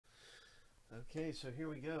Okay, so here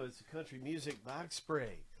we go. It's a country music box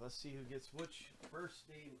break. Let's see who gets which first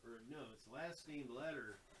name, or no, it's last name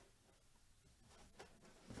letter.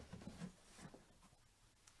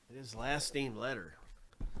 It is last name letter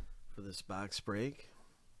for this box break.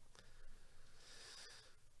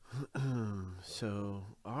 So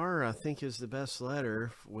R, I think, is the best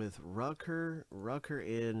letter with Rucker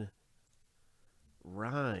in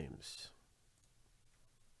rhymes.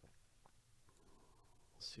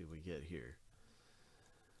 Let's see what we get here.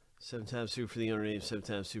 7 times 2 for the owner name, 7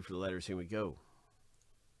 times 2 for the letters. Here we go.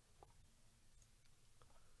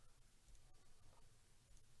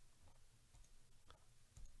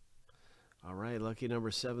 All right, lucky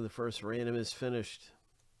number 7. The first random is finished.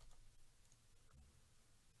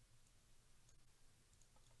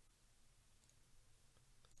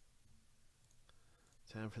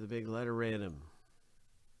 Time for the big letter random.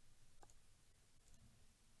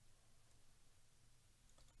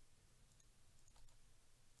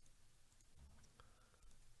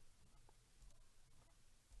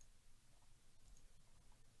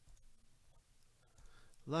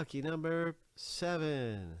 Lucky number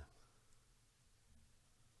 7.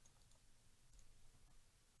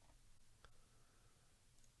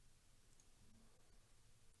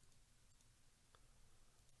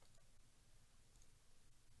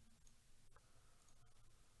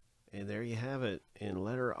 And there you have it. And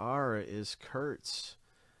letter R is Kurtz.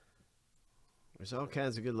 There's all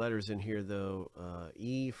kinds of good letters in here, though.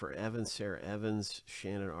 E for Evans, Sarah Evans.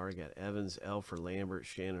 Shannon R got Evans. L for Lambert.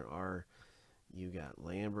 Shannon R, you got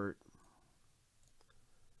Lambert.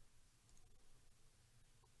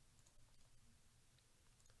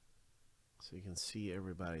 So you can see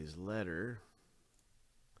everybody's letter.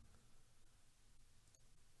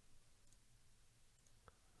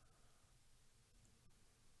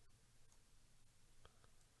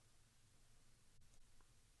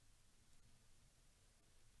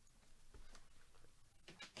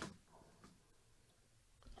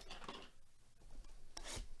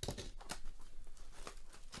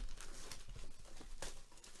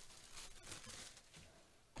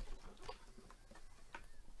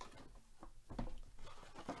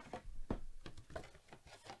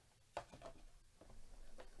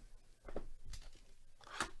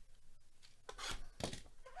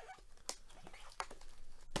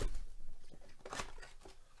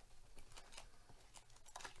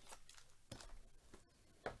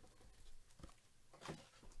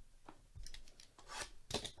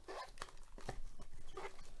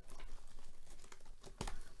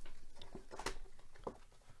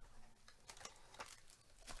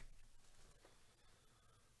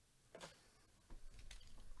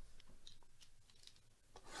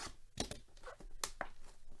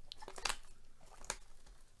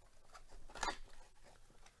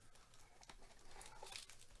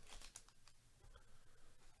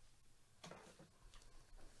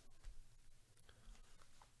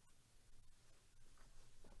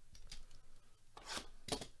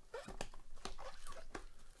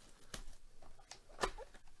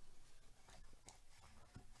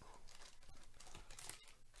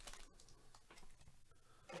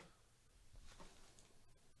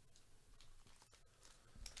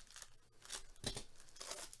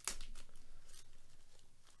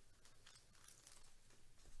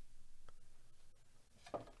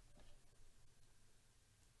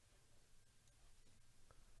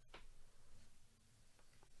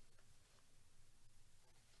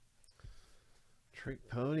 Trick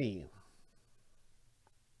Pony.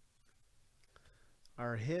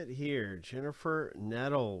 Our hit here, Jennifer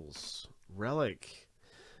Nettles, Relic,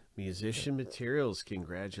 Musician Materials.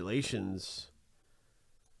 Congratulations.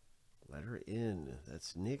 Letter N.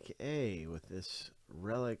 That's Nick A with this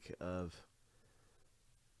Relic of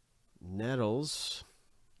Nettles.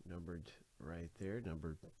 Numbered right there.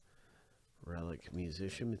 Numbered Relic,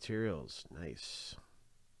 Musician Materials. Nice.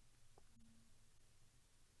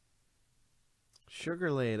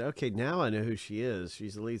 Sugarland. Okay, now I know who she is.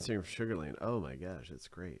 She's the lead singer for Sugarland. Oh my gosh, that's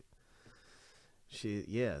great.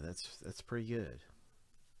 Yeah, that's pretty good.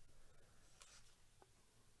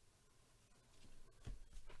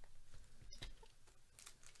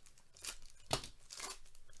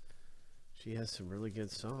 She has some really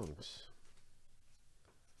good songs.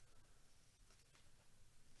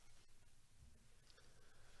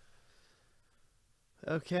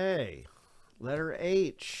 Okay. Letter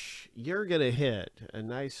H, you're going to hit a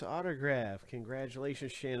nice autograph.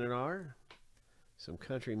 Congratulations, Shannon R. Some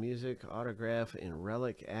country music, autograph, and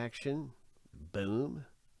relic action. Boom.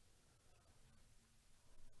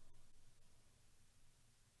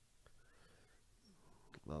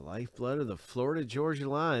 The lifeblood of the Florida Georgia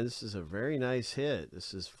Line. This is a very nice hit.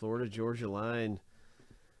 This is Florida Georgia Line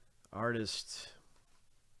artist.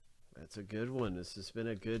 That's a good one. This has been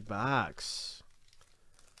a good box,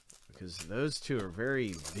 because those two are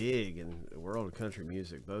very big in the world of country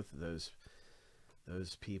music. Both of those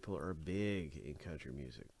people are big in country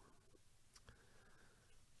music.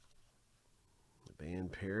 The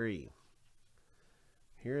band Perry.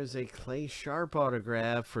 Here is a Clay Sharp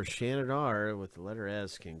autograph for Shannon R. with the letter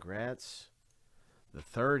S. Congrats. The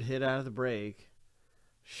third hit out of the break.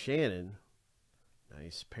 Shannon.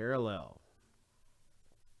 Nice parallel.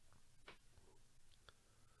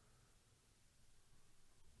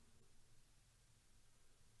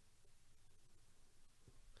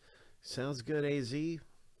 Sounds good, AZ.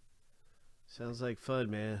 Sounds like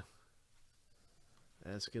fun, man.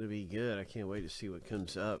 That's going to be good. I can't wait to see what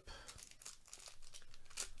comes up.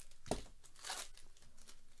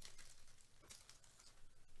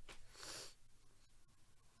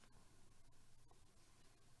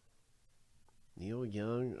 Neil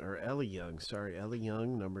Young, or Ellie Young, sorry, Ellie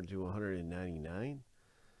Young, number to 199.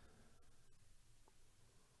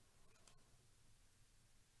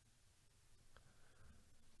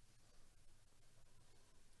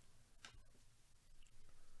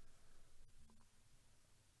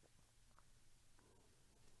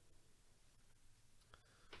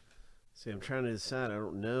 See, I'm trying to decide. I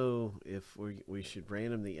don't know if we should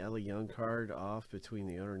random the Ellie Young card off between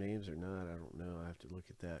the owner names or not. I don't know. I have to look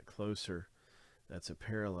at that closer. That's a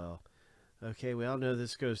parallel. Okay, we all know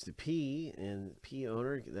this goes to P, and P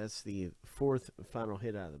owner, that's the fourth final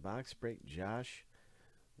hit out of the box break. Josh,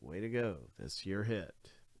 way to go. That's your hit.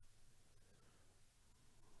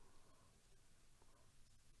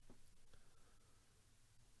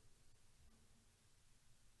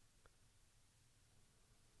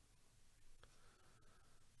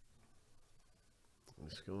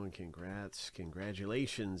 Let's go and congrats.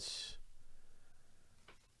 Congratulations.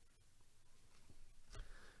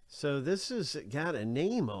 So this has got a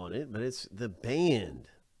name on it, but it's the band.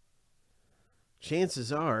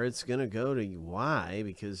 Chances are it's going to go to Y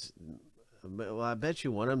because, well, I bet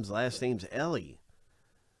you one of them's last name's Ellie.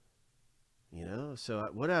 You know, so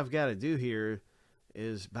what I've got to do here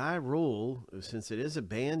is, by rule, since it is a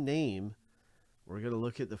band name, we're going to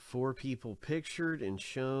look at the four people pictured and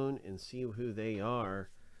shown and see who they are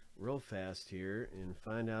real fast here and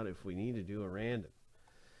find out if we need to do a random.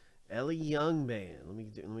 Ellie Young Band.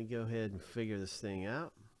 Let me go ahead and figure this thing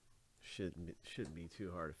out. Shouldn't be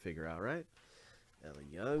too hard to figure out, right? Ellie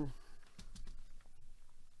Young.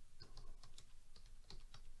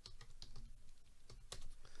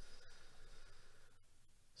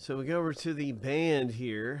 So we go over to the band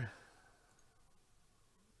here,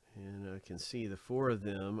 and I can see the four of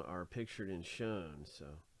them are pictured and shown. So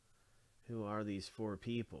who are these four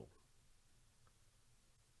people?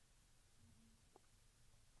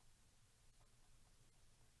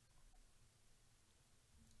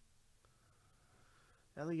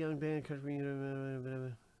 Ellie Young Band, country,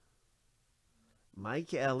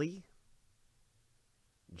 Mike Ellie,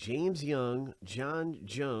 James Young, John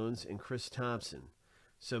Jones, and Chris Thompson.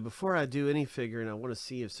 So before I do any figuring, I want to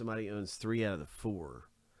see if somebody owns 3 out of the 4.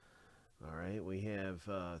 All right, we have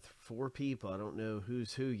 4 people. I don't know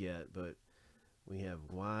who's who yet, but we have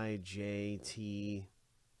Y, J, T,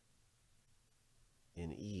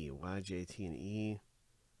 and E. Y, J, T, and E.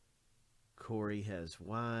 Corey has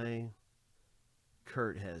Y.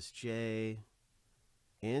 Kurt has J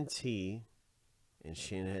and T, and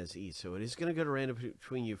Shannon has E. So it is going to go to random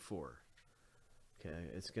between you 4. Okay,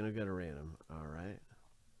 it's going to go to random. All right.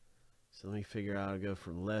 So let me figure out. I'll go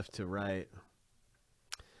from left to right.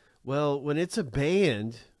 Well, when it's a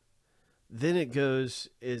band, then it goes,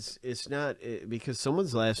 it's not, because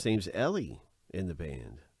someone's last name's Ellie in the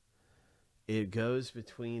band. It goes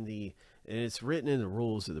between the, and it's written in the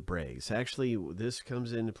rules of the breaks. Actually, this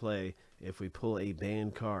comes into play if we pull a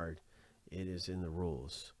band card. It is in the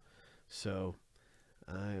rules. So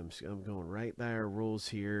I'm going right by our rules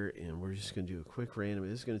here, and we're just going to do a quick random.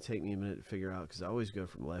 This is going to take me a minute to figure out because I always go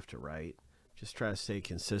from left to right. Just try to stay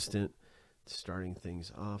consistent, starting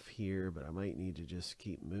things off here, but I might need to just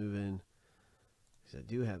keep moving because I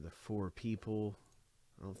do have the 4 people.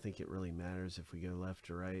 I don't think it really matters if we go left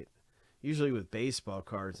to right. Usually with baseball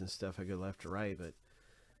cards and stuff, I go left to right, but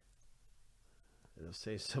it'll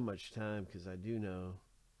save so much time because I do know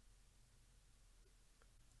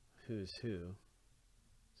who's who.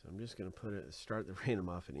 So I'm just going to start the random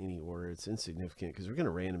off in any order. It's insignificant because we're going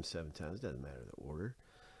to random 7 times. It doesn't matter the order.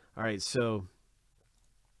 All right, so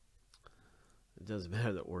it doesn't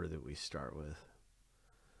matter the order that we start with.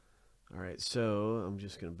 All right, so I'm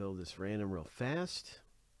just going to build this random real fast.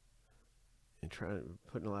 and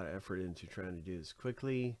putting a lot of effort into trying to do this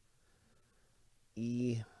quickly.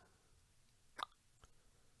 E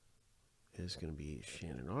is going to be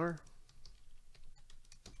Shannon R.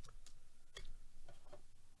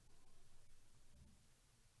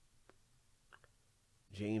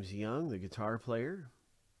 James Young, the guitar player.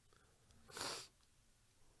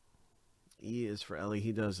 E is for Ellie.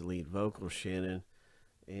 He does the lead vocal, Shannon.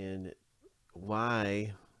 And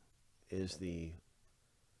Y is the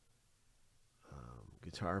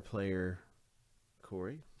guitar player,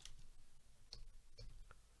 Corey.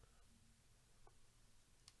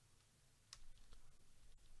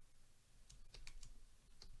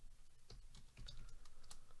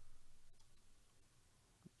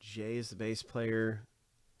 J is the bass player.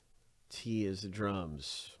 T is the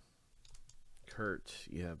drums. Kurt,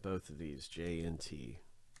 you have both of these, J and T.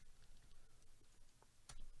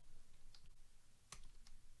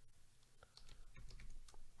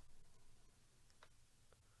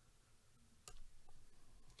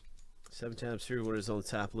 Seven times through, what is on the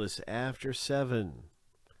top list after 7?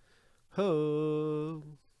 Ho!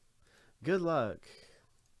 Good luck.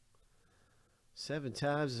 7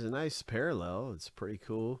 times is a nice parallel. It's pretty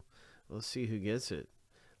cool. Let's see who gets it.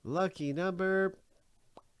 Lucky number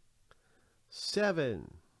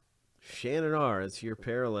 7. Shannon R. It's your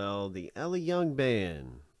parallel. The Ellie Young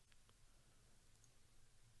Band.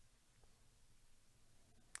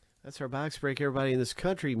 That's our box break, everybody, in this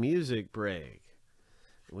country music break.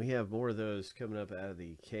 We have more of those coming up out of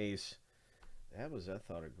the case. That was, I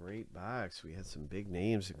thought, a great box. We had some big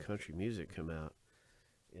names in country music come out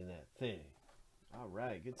in that thing. All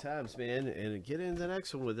right, good times, man. And get into the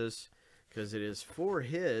next one with us, because it is 4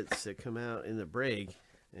 hits that come out in the break,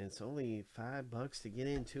 and it's only $5 to get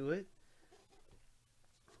into it.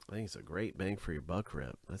 I think it's a great bang for your buck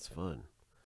rep. That's fun.